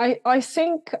question. I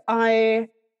think there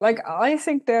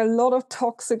are a lot of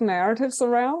toxic narratives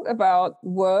around about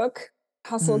work,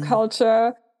 hustle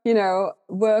culture,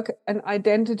 work and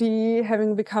identity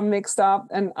having become mixed up.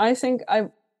 And I think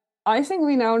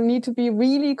we now need to be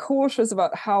really cautious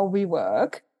about how we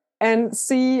work, and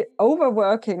see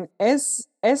overworking as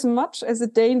much as a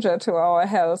danger to our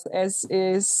health as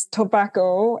is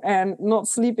tobacco and not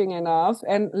sleeping enough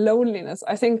and loneliness.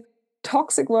 I think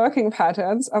toxic working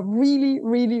patterns are really,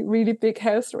 really, really big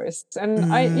health risks.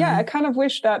 And I kind of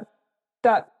wish that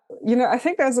I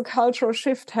think there's a cultural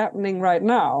shift happening right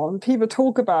now, and people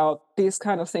talk about these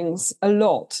kind of things a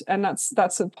lot, and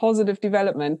that's a positive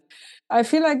development. I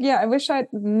feel like, I wish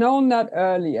I'd known that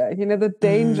earlier, the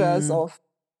dangers of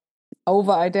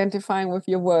over-identifying with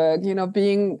your work,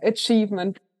 being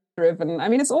achievement-driven. I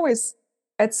mean, it's always,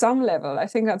 at some level, I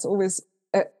think that's always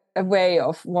a way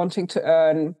of wanting to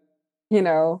earn,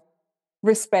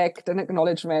 respect and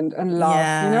acknowledgement and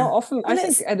love. Often I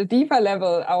think at a deeper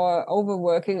level, our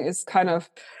overworking is kind of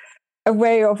a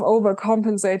way of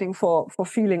overcompensating for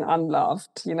feeling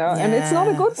unloved, and it's not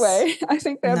a good way. I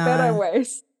think there are better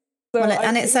ways. So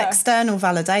it's external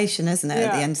validation, isn't it,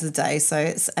 at the end of the day?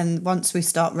 So and once we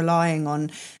start relying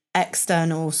on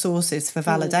external sources for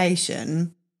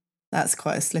validation, that's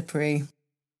quite a slippery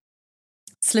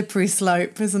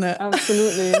slope, isn't it?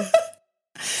 Absolutely.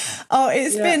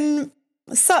 It's been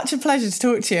such a pleasure to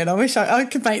talk to you, and I wish I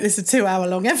could make this a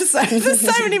 2-hour-long episode. There's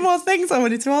so many more things I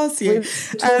wanted to ask you.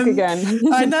 Talk again.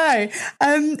 I know.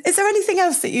 Is there anything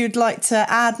else that you'd like to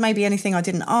add? Maybe anything I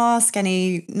didn't ask?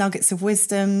 Any nuggets of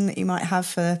wisdom that you might have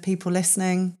for people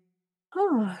listening?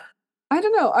 I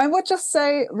don't know. I would just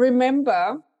say,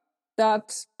 remember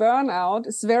that burnout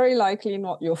is very likely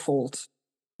not your fault.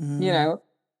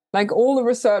 Like all the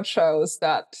research shows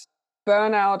that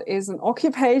burnout is an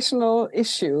occupational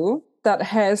issue that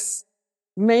has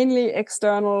mainly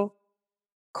external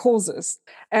causes.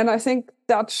 And I think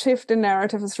that shift in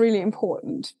narrative is really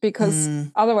important, because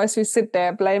otherwise we sit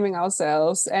there blaming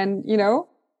ourselves. And,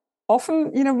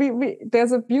 often, we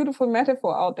there's a beautiful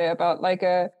metaphor out there about like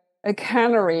a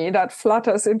canary that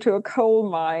flutters into a coal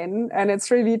mine, and it's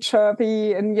really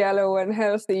chirpy and yellow and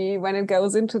healthy when it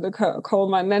goes into the coal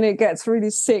mine. Then it gets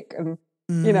really sick and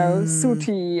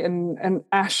sooty and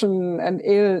ashen and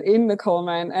ill in the coal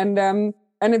mine, and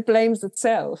it blames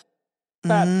itself.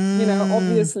 But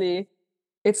obviously,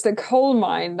 it's the coal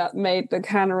mine that made the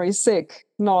canary sick,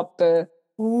 not the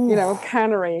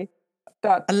canary.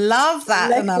 That I love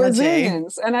that analogy.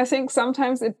 Resilience. And I think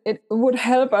sometimes it would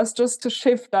help us just to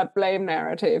shift that blame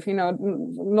narrative.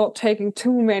 Not taking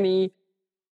too many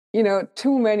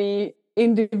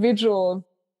individual.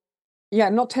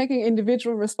 Not taking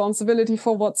individual responsibility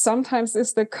for what sometimes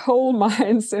is the coal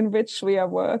mines in which we are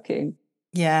working.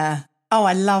 Yeah. Oh,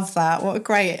 I love that. What a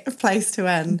great place to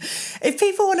end. If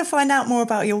people want to find out more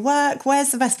about your work,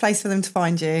 where's the best place for them to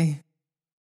find you?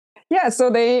 Yeah, so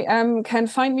they can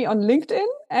find me on LinkedIn,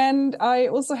 and I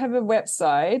also have a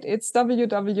website. It's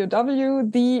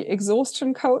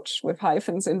www.theexhaustioncoach with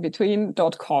hyphens in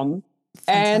between.com.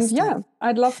 Fantastic. And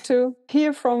I'd love to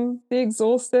hear from the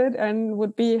exhausted and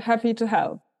would be happy to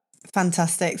help.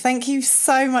 Fantastic. Thank you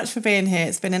so much for being here.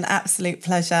 It's been an absolute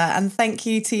pleasure. And thank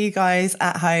you to you guys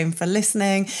at home for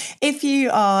listening. If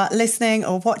you are listening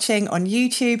or watching on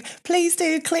YouTube, please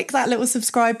do click that little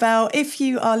subscribe bell. If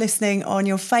you are listening on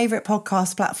your favourite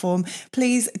podcast platform,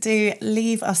 please do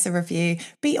leave us a review.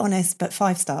 Be honest, but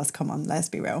 5 stars. Come on, let's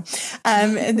be real.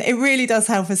 And it really does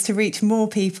help us to reach more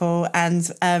people and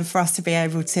for us to be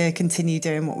able to continue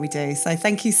doing what we do. So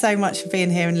thank you so much for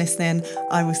being here and listening.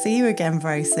 I will see you again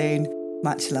very soon.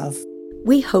 Much love.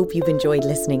 We hope you've enjoyed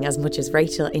listening as much as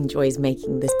Rachel enjoys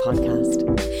making this podcast.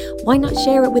 Why not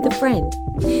share it with a friend?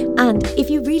 And if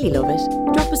you really love it,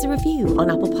 drop us a review on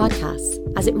Apple Podcasts,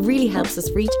 as it really helps us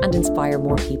reach and inspire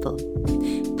more people.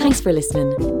 Thanks for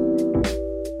listening.